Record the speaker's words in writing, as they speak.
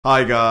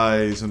Hi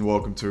guys, and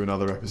welcome to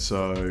another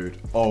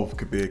episode of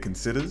Kabir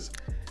Considers.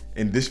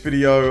 In this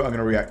video, I'm going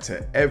to react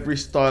to every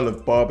style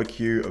of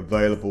barbecue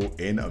available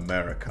in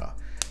America.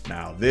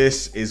 Now,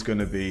 this is going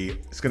to be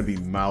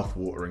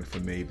mouth-watering for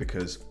me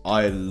because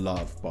I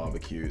love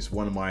barbecue. It's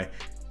one of my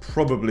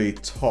probably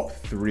top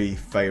 3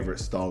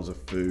 favorite styles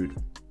of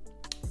food.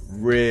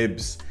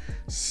 Ribs,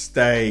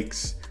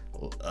 steaks,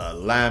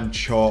 lamb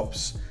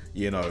chops,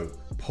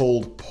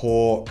 pulled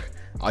pork.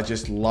 I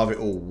just love it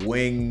all.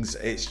 Wings,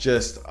 it's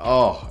just,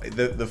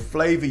 the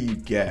flavor you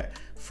get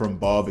from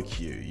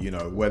barbecue,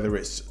 whether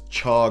it's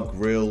char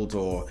grilled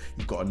or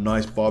you've got a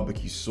nice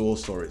barbecue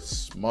sauce or it's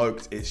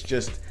smoked, it's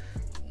just,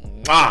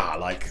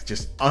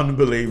 just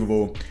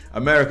unbelievable.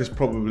 America's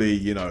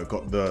probably,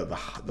 got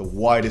the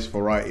widest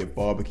variety of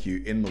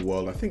barbecue in the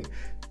world. I think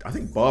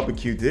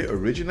barbecue did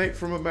originate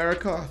from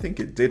America. I think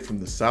it did from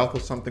the South or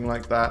something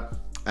like that.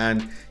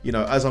 And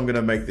as I'm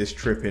gonna make this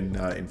trip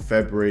in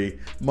February,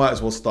 might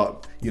as well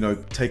start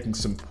taking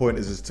some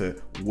pointers as to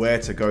where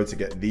to go to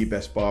get the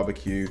best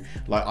barbecue.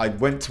 Like, I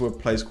went to a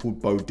place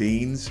called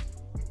Bodine's.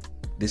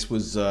 This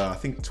was I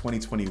think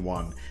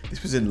 2021.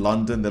 This was in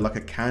London. They're like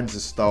a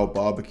Kansas style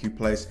barbecue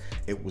place.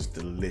 It was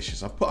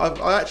delicious.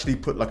 I actually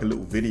put like a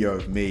little video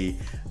of me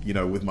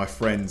with my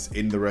friends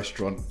in the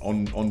restaurant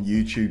on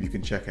YouTube. You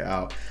can check it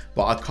out,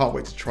 but I can't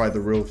wait to try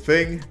the real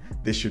thing.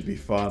 This should be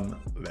fun.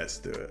 Let's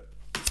do it.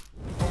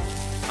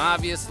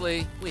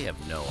 Obviously, we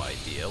have no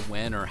idea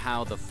when or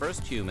how the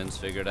first humans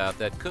figured out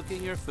that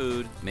cooking your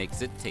food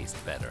makes it taste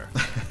better.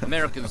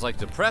 Americans like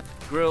to prep,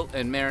 grill,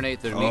 and marinate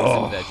their meats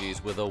and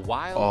veggies with a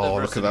wild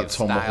diversity of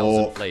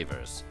styles and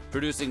flavors,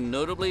 producing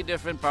notably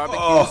different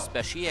barbecue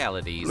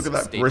specialities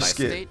state by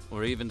state,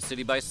 or even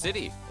city by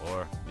city,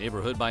 or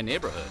neighborhood by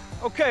neighborhood.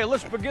 Okay,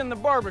 let's begin the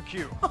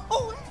barbecue.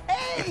 Oh,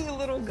 hey,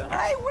 little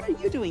guy, what are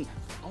you doing?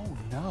 Oh,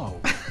 no.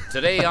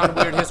 Today on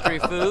Weird History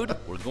Food,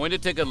 we're going to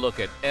take a look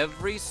at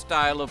every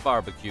style of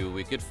barbecue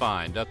we could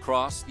find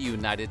across the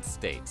United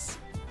States.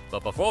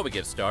 But before we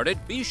get started,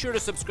 be sure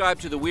to subscribe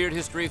to the Weird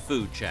History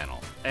Food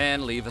channel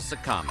and leave us a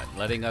comment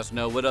letting us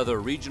know what other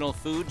regional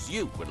foods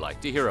you would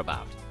like to hear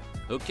about.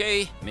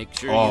 Okay, make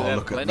sure you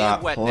have plenty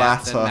of wet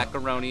naps and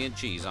macaroni and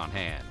cheese on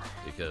hand,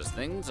 because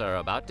things are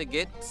about to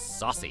get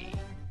saucy.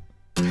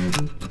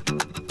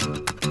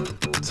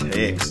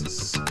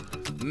 Texas.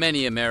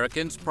 Many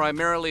Americans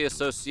primarily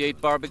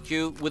associate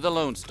barbecue with the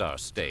Lone Star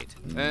State,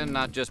 and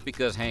not just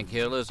because Hank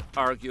Hill is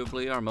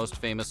arguably our most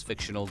famous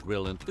fictional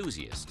grill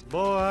enthusiast.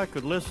 Boy, I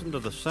could listen to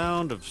the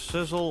sound of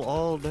sizzle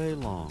all day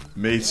long.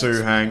 Me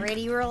too, Hank.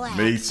 Pretty relaxed.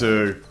 Me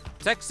too.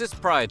 Texas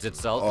prides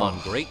itself on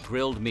great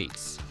grilled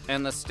meats,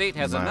 and the state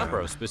has a number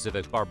of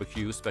specific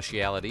barbecue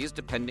specialities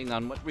depending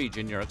on what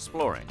region you're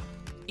exploring.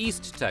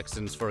 East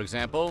Texans, for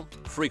example,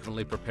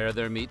 frequently prepare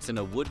their meats in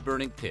a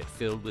wood-burning pit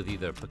filled with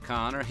either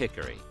pecan or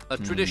hickory, a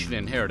tradition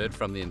inherited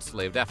from the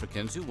enslaved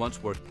Africans who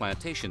once worked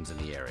plantations in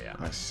the area.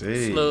 I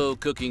see. Slow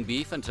cooking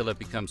beef until it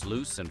becomes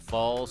loose and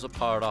falls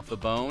apart off the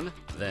bone,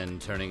 then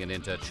turning it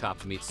into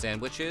chopped meat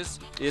sandwiches,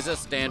 is a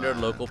standard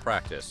local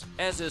practice,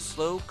 as is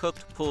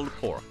slow-cooked pulled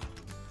pork.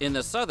 In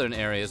the southern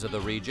areas of the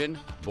region,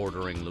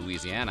 bordering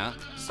Louisiana,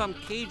 some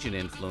Cajun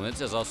influence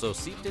has also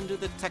seeped into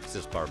the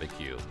Texas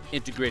barbecue,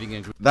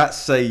 integrating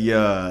That's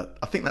I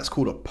think that's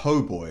called a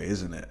po' boy,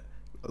 isn't it?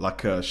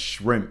 Like a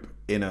shrimp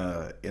in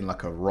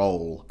like a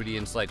roll.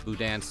 ingredients like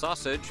boudin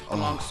sausage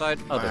alongside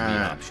other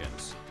meat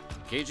options.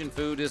 Cajun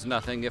food is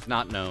nothing if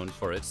not known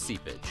for its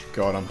seepage.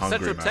 God, I'm hungry,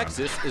 Central man.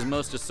 Texas is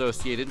most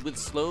associated with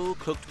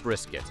slow-cooked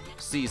brisket,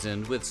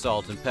 seasoned with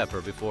salt and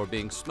pepper before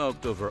being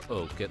smoked over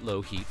oak at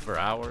low heat for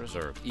hours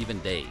or even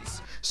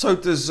days. So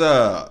does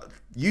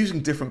using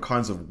different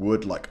kinds of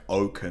wood like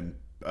oak and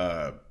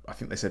I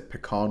think they said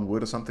pecan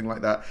wood or something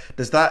like that,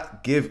 does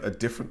that give a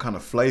different kind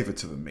of flavor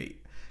to the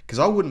meat? Because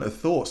I wouldn't have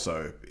thought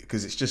so,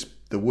 because it's just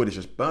the wood is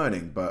just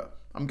burning, but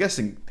I'm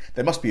guessing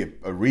there must be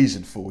a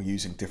reason for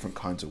using different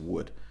kinds of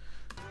wood.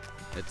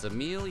 It's a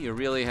meal you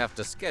really have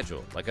to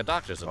schedule, like a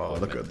doctor's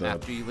appointment,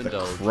 after you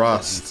indulge in a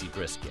juicy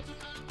brisket.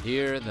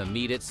 Here, the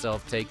meat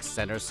itself takes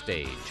center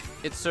stage.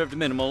 It's served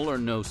minimal or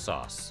no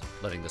sauce,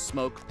 letting the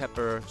smoke,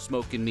 pepper,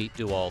 smoke, and meat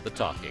do all the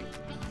talking.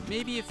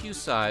 Maybe a few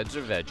sides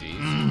or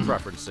veggies,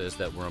 preferences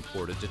that were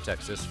imported to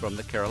Texas from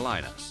the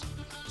Carolinas.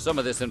 Some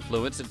of this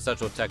influence in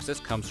Central Texas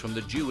comes from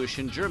the Jewish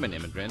and German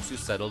immigrants who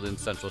settled in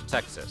Central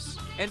Texas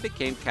and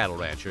became cattle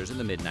ranchers in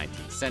the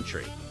mid-19th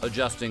century,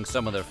 adjusting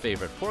some of their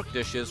favorite pork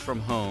dishes from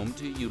home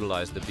to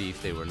utilize the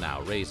beef they were now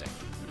raising.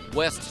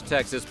 West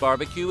Texas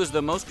barbecue is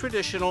the most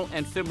traditional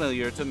and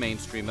familiar to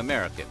mainstream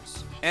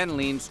Americans, and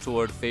leans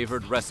toward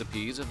favored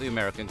recipes of the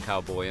American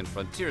cowboy and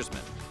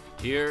frontiersman.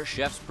 Here,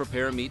 chefs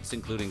prepare meats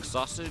including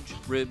sausage,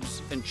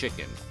 ribs, and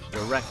chicken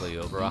directly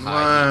over a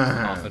high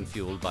heat, often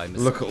fueled by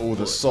mesquite Look at all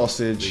the wood.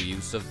 sausage. The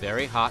use of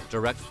very hot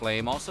direct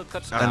flame also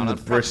cuts down on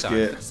prep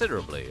time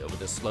considerably over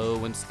the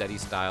slow and steady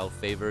style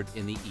favored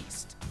in the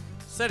East.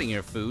 Setting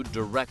your food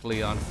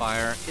directly on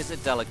fire is a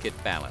delicate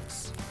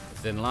balance. A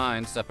thin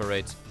line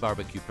separates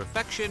barbecue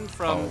perfection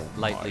from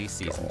lightly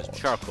seasoned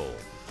charcoal.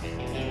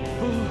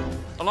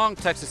 Along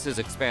Texas's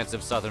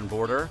expansive southern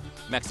border,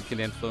 Mexican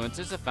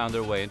influences have found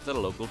their way into the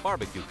local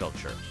barbecue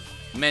culture.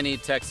 Many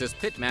Texas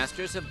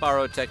pitmasters have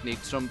borrowed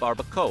techniques from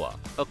barbacoa,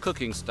 a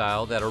cooking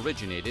style that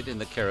originated in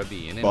the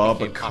Caribbean and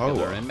became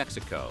popular in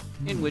Mexico,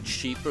 in which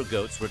sheep or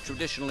goats were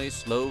traditionally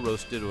slow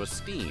roasted or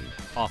steamed,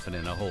 often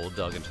in a hole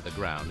dug into the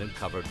ground and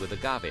covered with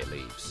agave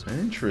leaves.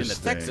 Interesting. In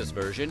the Texas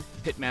version,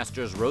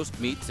 pitmasters roast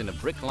meats in a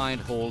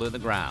brick-lined hole in the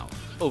ground,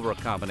 over a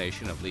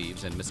combination of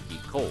leaves and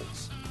mesquite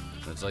coals.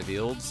 It's like the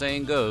old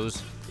saying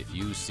goes, if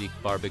you seek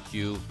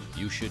barbecue,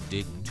 you should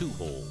dig 2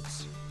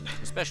 holes,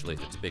 especially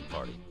if it's a big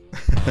party.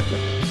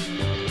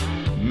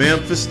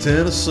 Memphis,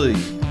 Tennessee.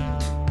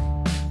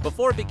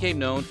 Before it became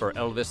known for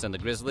Elvis and the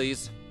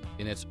Grizzlies,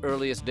 in its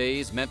earliest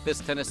days, Memphis,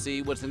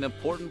 Tennessee was an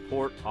important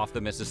port off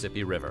the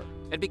Mississippi River.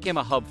 It became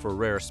a hub for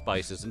rare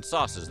spices and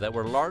sauces that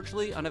were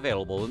largely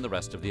unavailable in the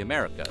rest of the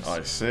Americas.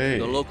 I see.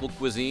 The local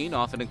cuisine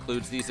often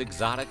includes these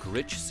exotic,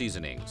 rich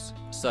seasonings,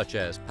 such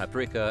as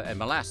paprika and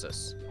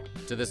molasses.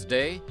 To this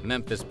day,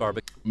 Memphis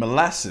barbecue...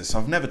 Molasses?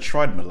 I've never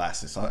tried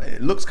molasses.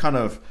 It looks kind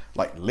of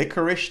like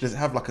licorice. Does it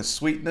have like a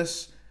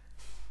sweetness?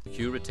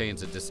 Barbecue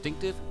retains a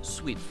distinctive,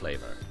 sweet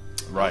flavor.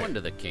 Right. No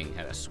wonder the king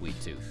had a sweet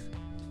tooth.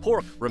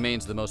 Pork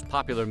remains the most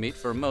popular meat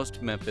for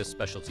most Memphis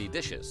specialty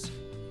dishes.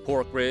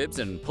 Pork ribs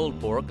and pulled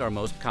pork are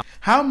most common.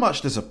 How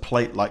much does a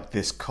plate like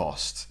this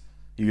cost?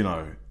 You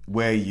know,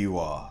 where you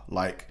are.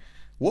 Like,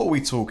 what are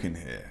we talking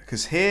here?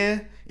 Because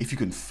here, if you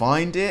can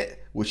find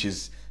it, which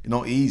is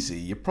not easy,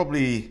 you're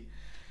probably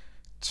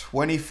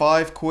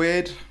 25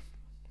 quid,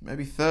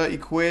 maybe 30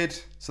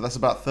 quid. So that's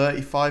about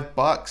 35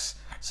 bucks.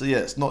 So yeah,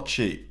 it's not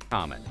cheap.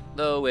 Common,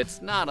 though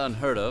it's not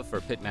unheard of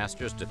for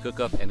pitmasters to cook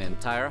up an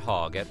entire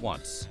hog at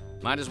once.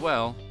 Might as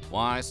well.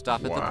 Why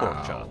stop at the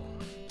pork chop?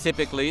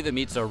 Typically, the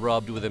meats are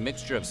rubbed with a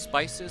mixture of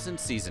spices and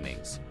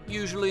seasonings,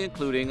 usually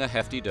including a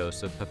hefty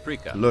dose of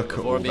paprika,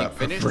 before being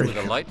finished with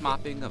a light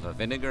mopping of a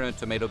vinegar and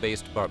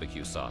tomato-based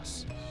barbecue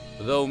sauce.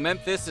 Though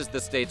Memphis is the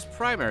state's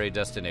primary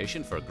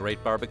destination for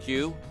great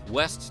barbecue,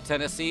 West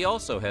Tennessee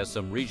also has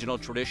some regional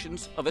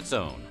traditions of its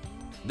own.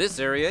 This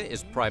area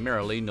is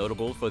primarily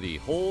notable for the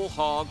whole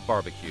hog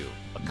barbecue,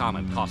 a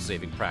common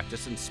cost-saving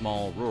practice in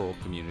small rural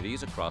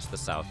communities across the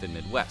South and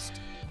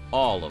Midwest.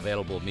 All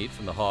available meat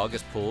from the hog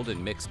is pulled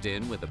and mixed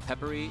in with a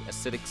peppery,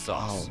 acidic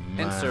sauce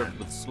and served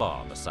with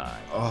slaw on the side.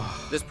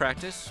 This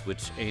practice,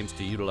 which aims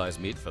to utilize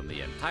meat from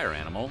the entire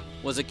animal,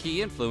 was a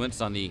key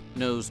influence on the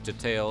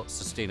nose-to-tail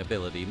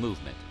sustainability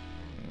movement.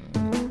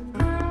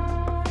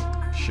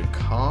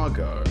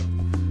 Chicago.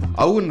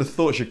 I wouldn't have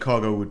thought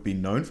Chicago would be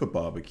known for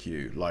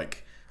barbecue.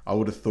 Like, I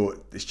would have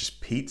thought it's just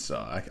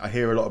pizza. I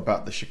hear a lot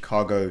about the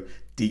Chicago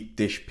deep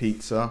dish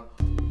pizza.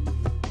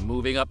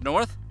 Moving up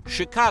north,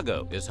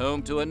 Chicago is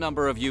home to a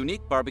number of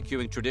unique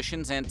barbecuing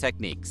traditions and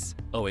techniques,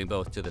 owing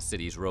both to the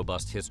city's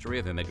robust history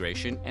of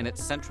immigration and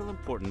its central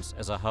importance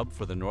as a hub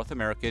for the North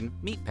American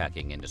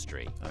meatpacking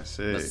industry. I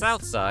see. The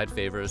South Side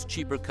favors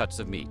cheaper cuts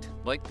of meat,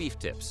 like beef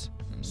tips,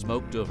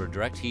 smoked over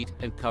direct heat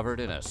and covered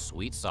in a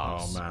sweet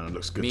sauce. Oh man, it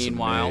looks good to me.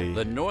 Meanwhile,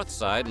 the North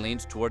Side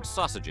leans towards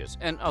sausages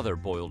and other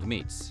boiled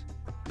meats.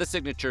 The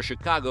signature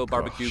Chicago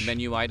barbecue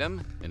menu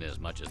item, in as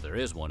much as there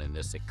is one in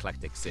this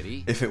eclectic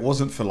city. If it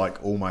wasn't for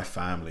like all my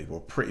family, well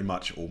pretty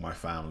much all my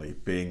family,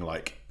 being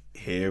like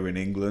here in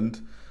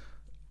England,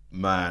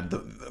 man,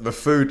 the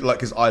food, like,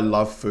 because I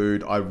love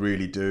food, I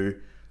really do.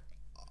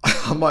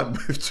 I might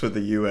move to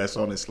the US,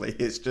 honestly.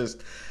 It's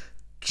just,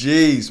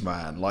 geez,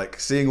 man, like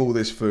seeing all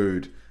this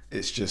food,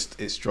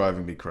 it's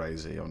driving me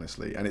crazy,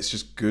 honestly. And it's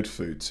just good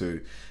food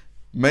too.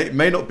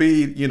 May not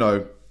be, you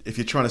know, if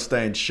you're trying to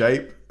stay in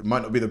shape, it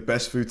might not be the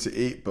best food to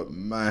eat, but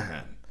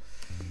man.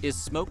 Is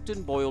smoked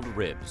and boiled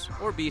ribs,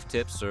 or beef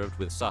tips served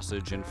with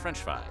sausage and french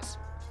fries.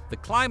 The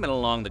climate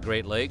along the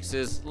Great Lakes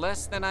is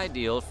less than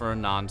ideal for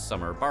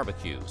non-summer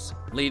barbecues,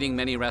 leading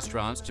many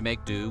restaurants to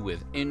make do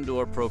with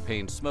indoor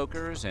propane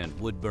smokers and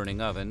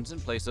wood-burning ovens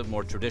in place of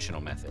more traditional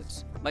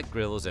methods, like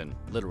grills and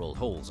literal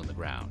holes in the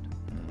ground.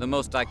 The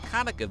most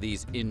iconic of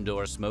these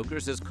indoor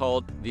smokers is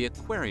called the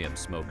aquarium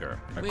smoker,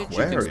 which you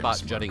can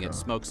spot jutting its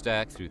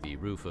smokestack through the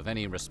roof of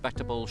any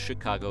respectable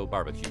Chicago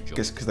barbecue joint.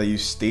 Guess because they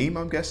use steam,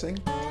 I'm guessing?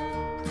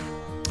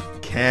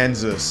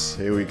 Kansas,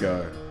 here we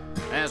go.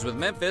 As with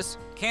Memphis,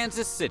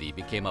 Kansas City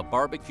became a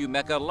barbecue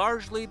mecca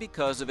largely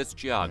because of its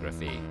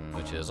geography,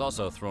 which has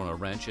also thrown a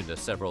wrench into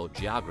several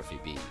geography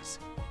bees.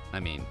 I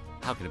mean,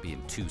 how can it be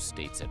in 2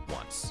 states at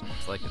once?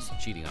 It's like it's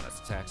cheating on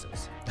its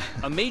taxes.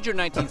 A major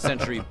 19th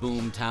century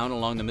boom town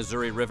along the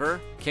Missouri River,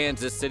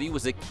 Kansas City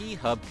was a key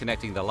hub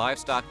connecting the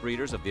livestock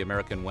breeders of the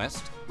American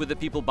West with the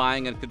people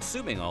buying and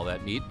consuming all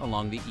that meat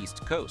along the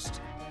East Coast.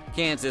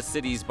 Kansas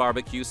City's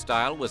barbecue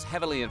style was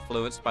heavily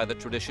influenced by the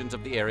traditions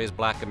of the area's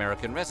Black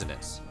American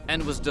residents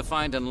and was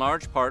defined in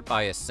large part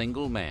by a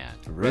single man,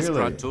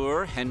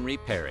 restaurateur Henry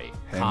Perry,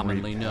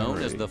 commonly known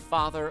as the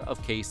father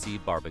of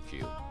KC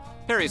barbecue.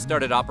 Perry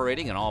started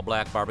operating an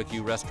all-black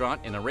barbecue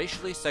restaurant in a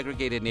racially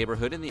segregated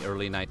neighborhood in the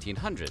early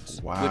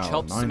 1900s, which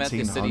helped cement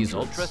the city's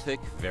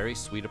ultra-thick, very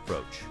sweet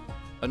approach.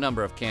 A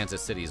number of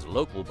Kansas City's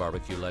local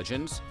barbecue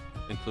legends,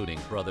 including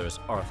brothers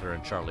Arthur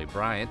and Charlie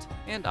Bryant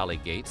and Ollie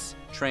Gates,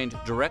 trained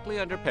directly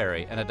under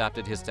Perry and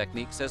adopted his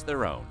techniques as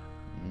their own.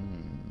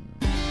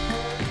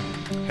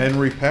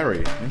 Henry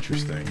Perry,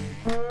 interesting.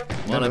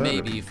 While it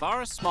may be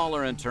far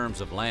smaller in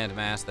terms of land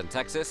mass than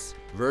Texas,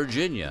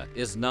 Virginia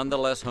is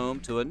nonetheless home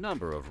to a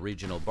number of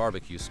regional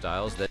barbecue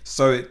styles that...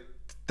 So it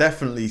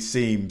definitely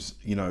seems,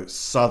 you know,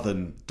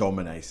 Southern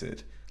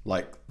dominated,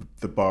 like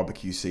the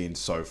barbecue scene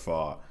so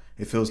far.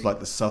 It feels like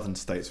the Southern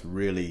states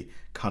really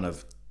kind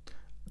of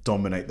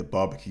dominate the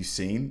barbecue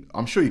scene.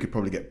 I'm sure you could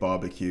probably get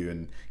barbecue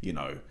in, you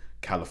know,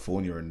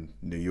 California and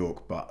New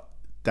York, but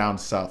down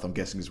south, I'm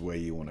guessing, is where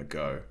you want to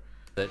go.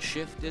 That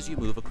shift as you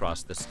move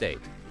across the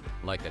state,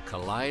 like a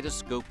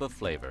kaleidoscope of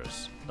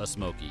flavors, a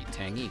smoky,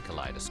 tangy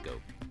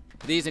kaleidoscope.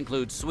 These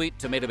include sweet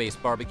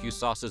tomato-based barbecue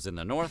sauces in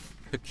the north,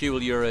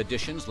 peculiar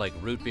additions like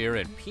root beer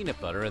and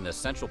peanut butter in the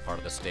central part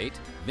of the state,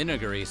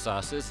 vinegary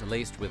sauces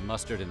laced with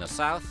mustard in the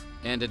south,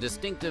 and a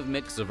distinctive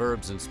mix of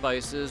herbs and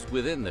spices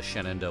within the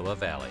Shenandoah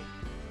Valley.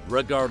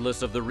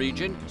 Regardless of the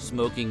region,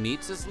 smoking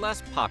meats is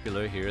less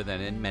popular here than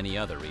in many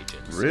other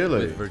regions.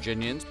 Really? With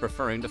Virginians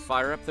preferring to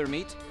fire up their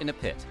meat in a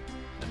pit.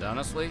 And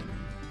honestly,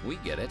 we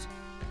get it.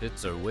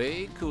 Pits are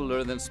way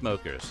cooler than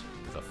smokers.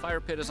 If a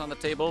fire pit is on the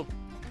table,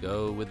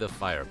 go with the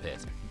fire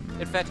pit.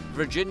 In fact,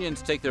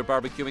 Virginians take their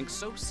barbecuing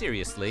so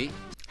seriously.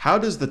 How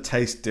does the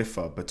taste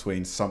differ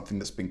between something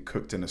that's been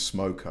cooked in a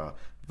smoker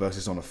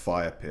versus on a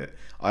fire pit?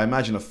 I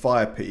imagine a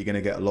fire pit, you're going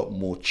to get a lot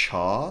more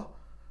char.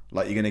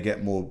 Like you're going to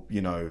get more,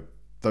 you know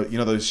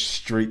those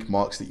streak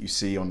marks that you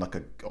see on like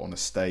on a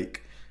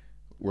steak.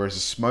 Whereas a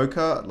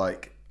smoker,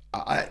 like,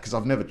 because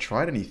I've never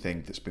tried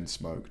anything that's been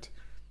smoked.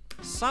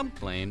 Some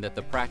claim that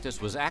the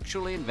practice was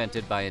actually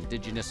invented by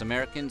indigenous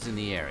Americans in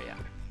the area.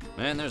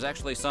 And there's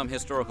actually some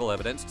historical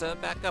evidence to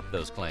back up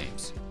those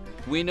claims.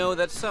 We know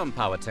that some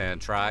Powhatan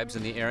tribes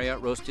in the area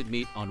roasted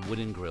meat on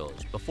wooden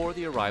grills before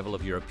the arrival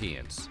of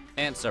Europeans.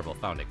 And several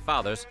founding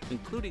fathers,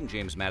 including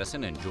James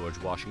Madison and George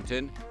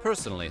Washington,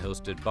 personally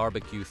hosted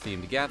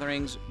barbecue-themed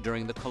gatherings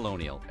during the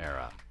colonial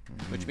era.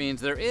 Which means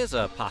there is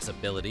a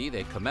possibility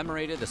they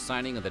commemorated the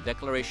signing of the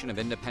Declaration of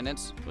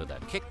Independence with a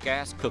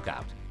kick-ass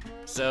cookout.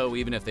 So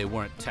even if they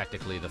weren't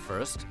technically the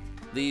first,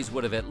 these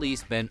would have at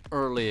least been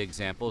early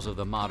examples of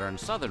the modern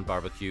Southern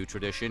barbecue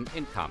tradition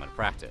in common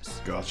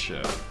practice.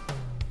 Gotcha.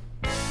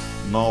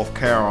 North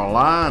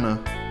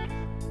Carolina.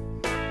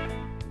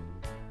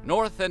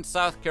 North and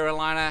South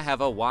Carolina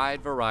have a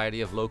wide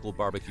variety of local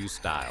barbecue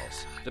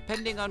styles,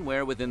 depending on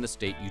where within the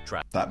state you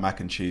travel. That mac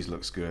and cheese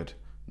looks good.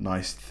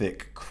 Nice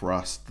thick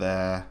crust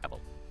there.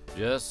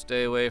 Just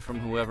stay away from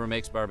whoever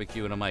makes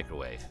barbecue in a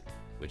microwave,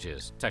 which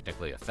is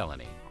technically a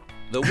felony.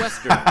 The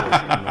western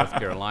portion of North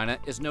Carolina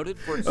is noted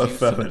for its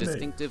use of a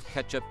distinctive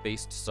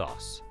ketchup-based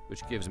sauce,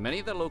 which gives many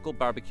of the local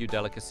barbecue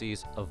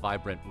delicacies a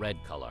vibrant red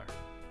color.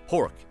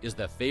 Pork is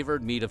the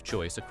favored meat of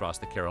choice across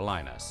the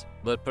Carolinas,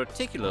 but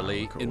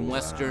particularly in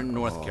western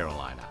North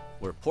Carolina,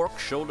 where pork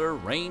shoulder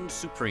reigns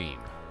supreme.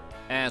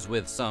 As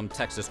with some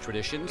Texas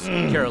traditions,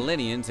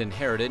 Carolinians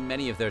inherited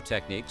many of their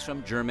techniques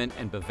from German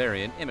and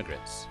Bavarian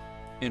immigrants.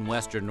 In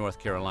western North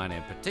Carolina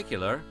in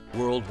particular,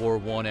 World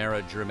War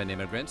I-era German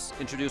immigrants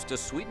introduced a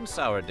sweet and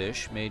sour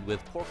dish made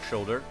with pork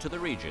shoulder to the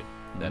region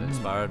that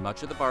inspired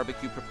much of the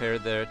barbecue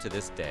prepared there to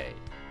this day.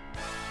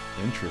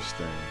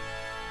 Interesting.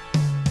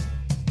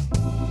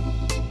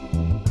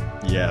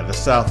 Yeah, the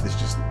South is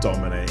just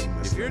dominating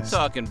this If you're list.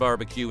 talking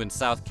barbecue in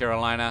South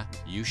Carolina,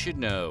 you should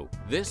know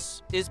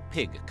this is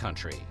pig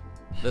country.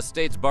 The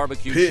state's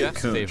barbecue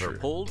chefs favor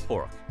pulled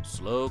pork,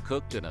 slow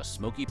cooked in a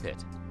smoky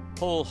pit.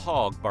 Whole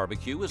hog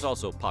barbecue is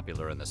also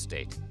popular in the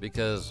state,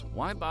 because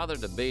why bother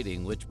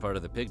debating which part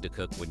of the pig to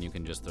cook when you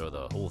can just throw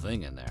the whole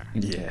thing in there?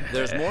 Yeah.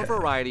 There's more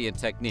variety in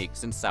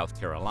techniques in South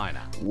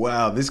Carolina.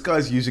 Wow, this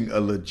guy's using a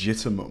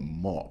legitimate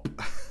mop.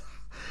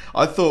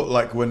 I thought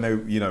like when they,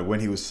 when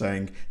he was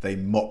saying they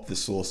mopped the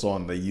sauce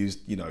on, they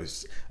used,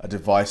 a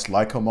device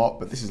like a mop,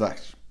 but this is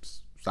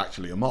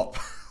actually a mop.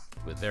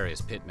 With various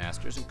pit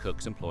masters and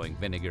cooks employing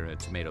vinegar and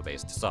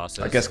tomato-based sauces.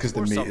 I guess because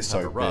the meat is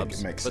so big,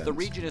 it makes sense. But the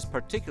region is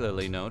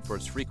particularly known for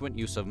its frequent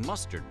use of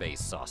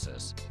mustard-based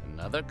sauces,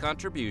 another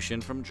contribution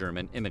from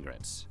German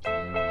immigrants.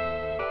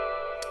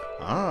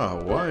 Ah,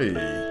 why?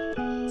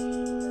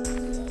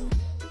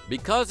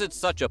 Because it's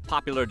such a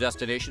popular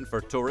destination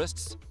for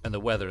tourists, and the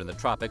weather in the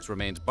tropics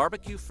remains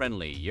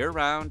barbecue-friendly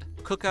year-round,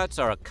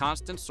 cookouts are a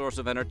constant source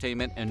of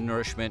entertainment and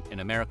nourishment in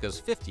America's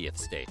 50th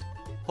state,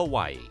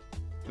 Hawaii,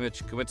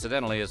 which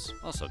coincidentally is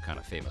also kind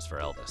of famous for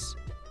Elvis.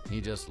 He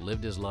just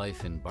lived his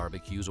life in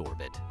barbecue's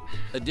orbit.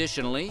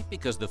 Additionally,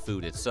 because the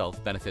food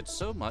itself benefits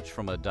so much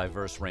from a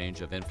diverse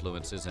range of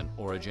influences and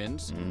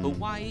origins,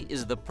 Hawaii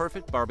is the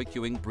perfect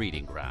barbecuing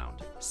breeding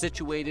ground,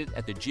 situated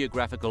at the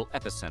geographical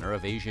epicenter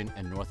of Asian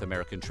and North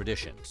American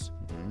traditions.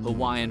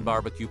 Hawaiian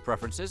barbecue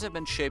preferences have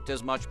been shaped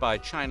as much by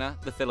China,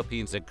 the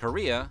Philippines, and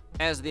Korea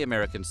as the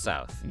American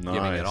South,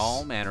 giving it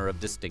all manner of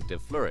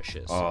distinctive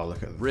flourishes. Oh,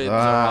 look at Ribs that.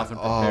 are often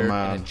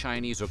prepared in a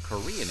Chinese or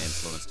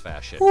Korean-influenced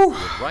fashion,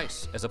 with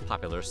rice as a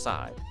popular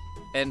side.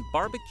 And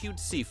barbecued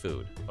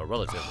seafood, a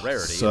relative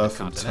rarity in the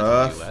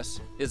continental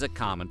U.S., is a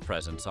common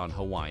presence on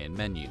Hawaiian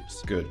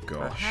menus. Good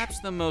gosh. Perhaps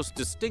the most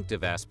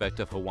distinctive aspect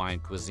of Hawaiian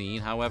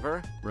cuisine,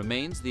 however,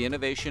 remains the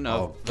innovation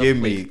of give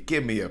me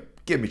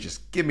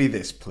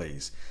this,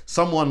 please.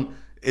 Someone,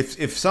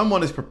 if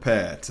someone is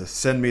prepared to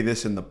send me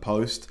this in the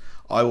post,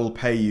 I will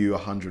pay you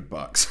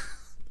 $100.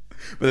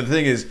 But the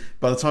thing is,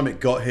 by the time it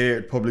got here,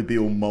 it'd probably be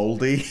all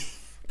moldy.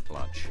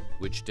 Lunch,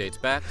 which dates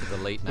back to the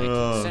late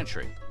 19th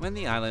century, when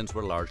the islands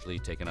were largely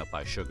taken up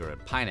by sugar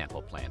and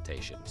pineapple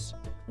plantations.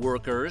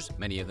 Workers,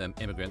 many of them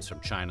immigrants from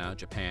China,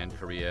 Japan,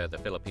 Korea, the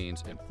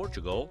Philippines, and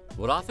Portugal,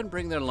 would often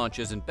bring their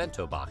lunches in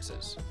bento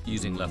boxes,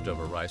 using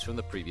leftover rice from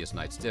the previous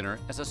night's dinner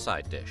as a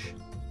side dish.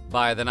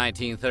 By the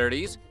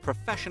 1930s,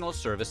 professional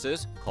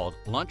services, called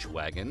lunch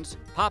wagons,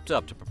 popped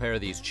up to prepare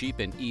these cheap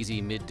and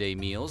easy midday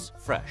meals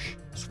fresh,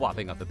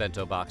 swapping out the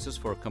bento boxes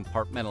for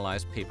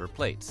compartmentalized paper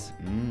plates.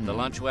 The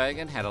lunch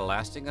wagon had a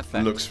lasting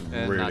effect, Looks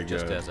really not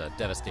just good. as a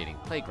devastating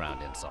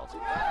playground insult.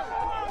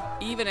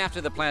 Even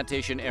after the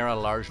plantation era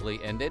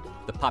largely ended,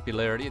 the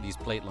popularity of these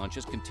plate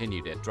lunches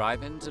continued at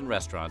drive-ins and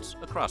restaurants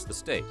across the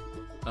state.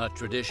 A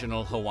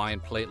traditional Hawaiian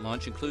plate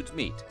lunch includes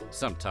meat,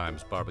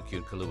 sometimes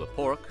barbecued kalua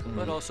pork,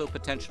 but also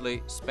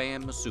potentially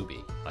spam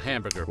musubi, a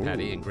hamburger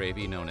patty and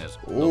gravy known as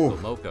loco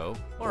moco,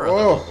 or other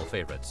local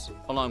favorites,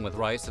 along with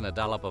rice and a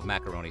dollop of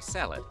macaroni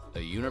salad, a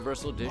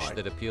universal dish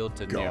that appealed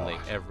to nearly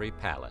every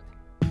palate.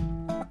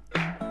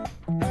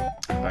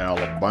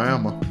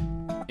 Alabama.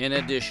 In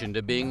addition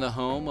to being the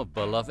home of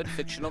beloved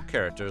fictional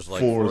characters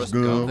like Forrest Forrest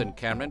Gump Gump and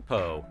Cameron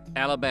Poe,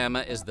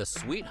 Alabama is the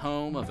sweet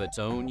home of its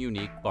own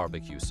unique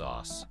barbecue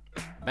sauce.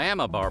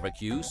 Bama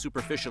barbecue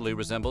superficially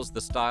resembles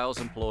the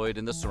styles employed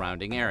in the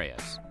surrounding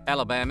areas.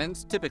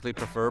 Alabamans typically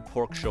prefer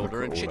pork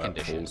shoulder and chicken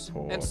dishes,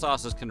 and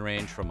sauces can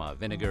range from a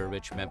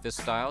vinegar-rich Memphis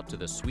style to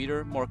the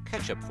sweeter, more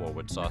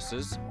ketchup-forward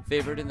sauces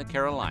favored in the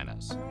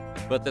Carolinas.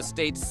 But the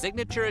state's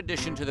signature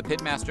addition to the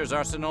pitmaster's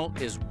arsenal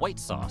is white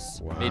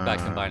sauce, made by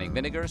combining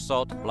vinegar,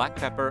 salt, black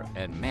pepper,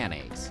 and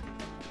mayonnaise.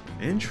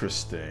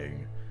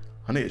 Interesting.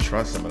 I need to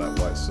try some of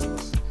that white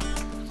sauce.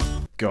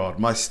 God,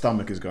 my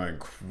stomach is going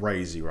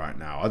crazy right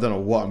now. I don't know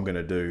what I'm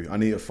gonna do. I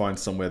need to find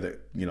somewhere that,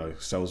 you know,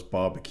 sells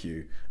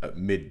barbecue at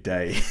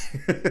midday.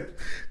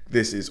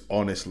 This is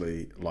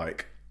honestly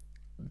like,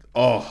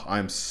 oh,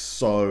 I'm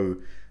so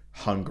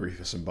hungry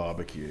for some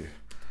barbecue.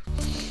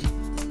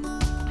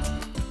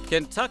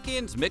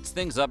 Kentuckians mix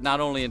things up not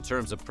only in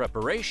terms of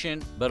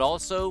preparation, but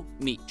also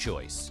meat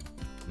choice.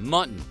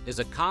 Mutton is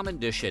a common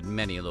dish at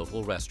many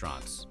local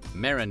restaurants,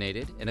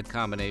 marinated in a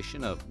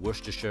combination of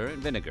Worcestershire and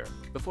vinegar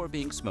before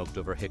being smoked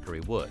over hickory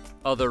wood.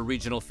 Other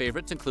regional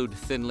favorites include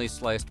thinly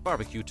sliced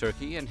barbecue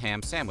turkey and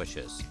ham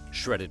sandwiches,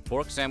 shredded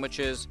pork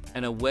sandwiches,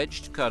 and a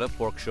wedged cut of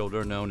pork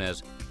shoulder known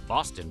as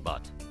Boston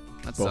butt.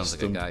 That sounds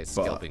like a guy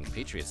scalping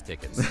Patriots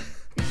tickets.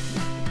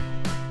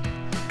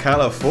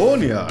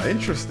 California,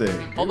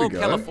 interesting. Although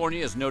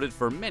California is noted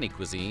for many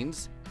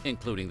cuisines,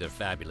 including their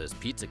fabulous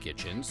pizza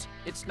kitchens,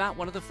 it's not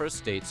one of the first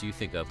states you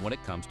think of when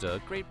it comes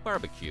to great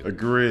barbecue.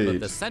 Agreed. But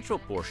the central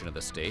portion of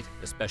the state,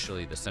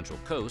 especially the Central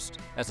Coast,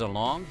 has a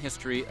long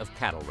history of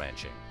cattle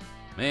ranching.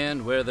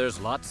 And where there's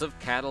lots of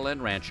cattle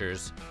and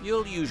ranchers,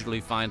 you'll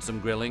usually find some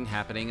grilling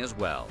happening as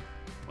well.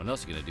 What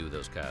else are you gonna do with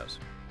those cows?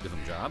 Give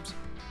them jobs?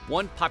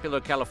 One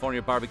popular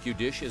California barbecue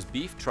dish is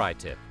beef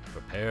tri-tip,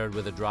 prepared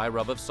with a dry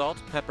rub of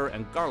salt, pepper,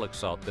 and garlic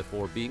salt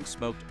before being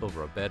smoked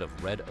over a bed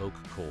of red oak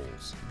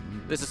coals.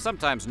 This is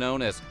sometimes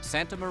known as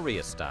Santa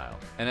Maria style,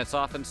 and it's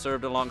often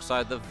served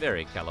alongside the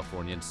very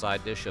Californian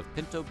side dish of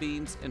pinto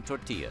beans and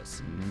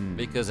tortillas,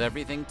 because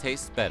everything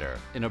tastes better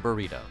in a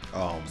burrito.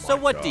 So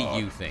what do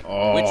you think?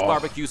 Which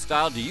barbecue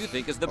style do you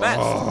think is the best?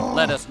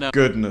 Let us know.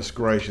 Goodness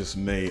gracious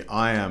me,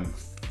 I am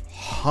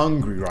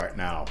hungry right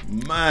now.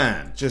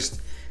 Man,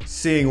 just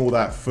seeing all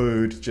that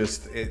food,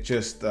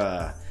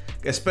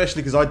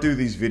 especially because I do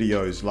these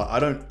videos,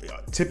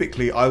 like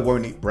typically I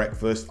won't eat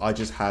breakfast, I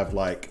just have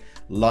like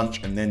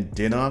lunch and then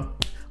dinner.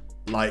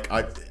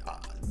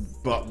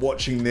 But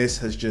watching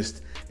this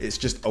it's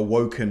just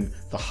awoken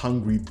the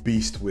hungry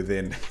beast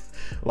within.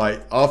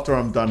 Like after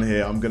I'm done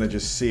here, I'm gonna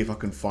just see if I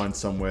can find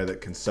somewhere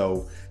that can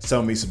sell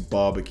me some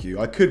barbecue.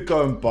 I could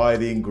go and buy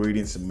the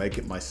ingredients and make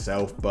it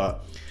myself,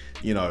 but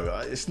you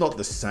know, it's not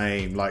the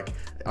same. Like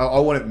I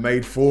want it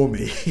made for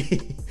me.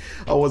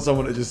 I want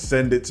someone to just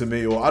send it to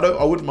me, or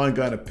I wouldn't mind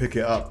going to pick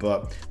it up,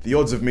 but the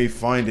odds of me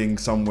finding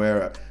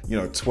somewhere at, you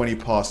know,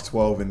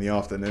 12:20 in the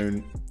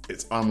afternoon,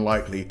 it's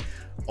unlikely.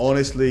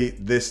 Honestly,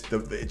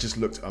 it just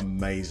looked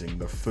amazing.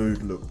 The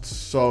food looked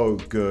so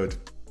good.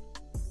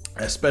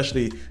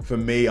 Especially for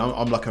me,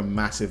 I'm like a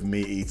massive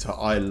meat eater.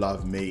 I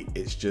love meat.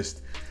 It's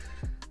just,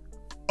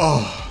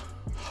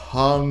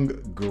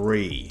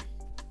 hungry.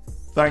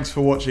 Thanks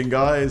for watching,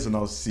 guys, and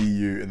I'll see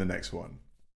you in the next one.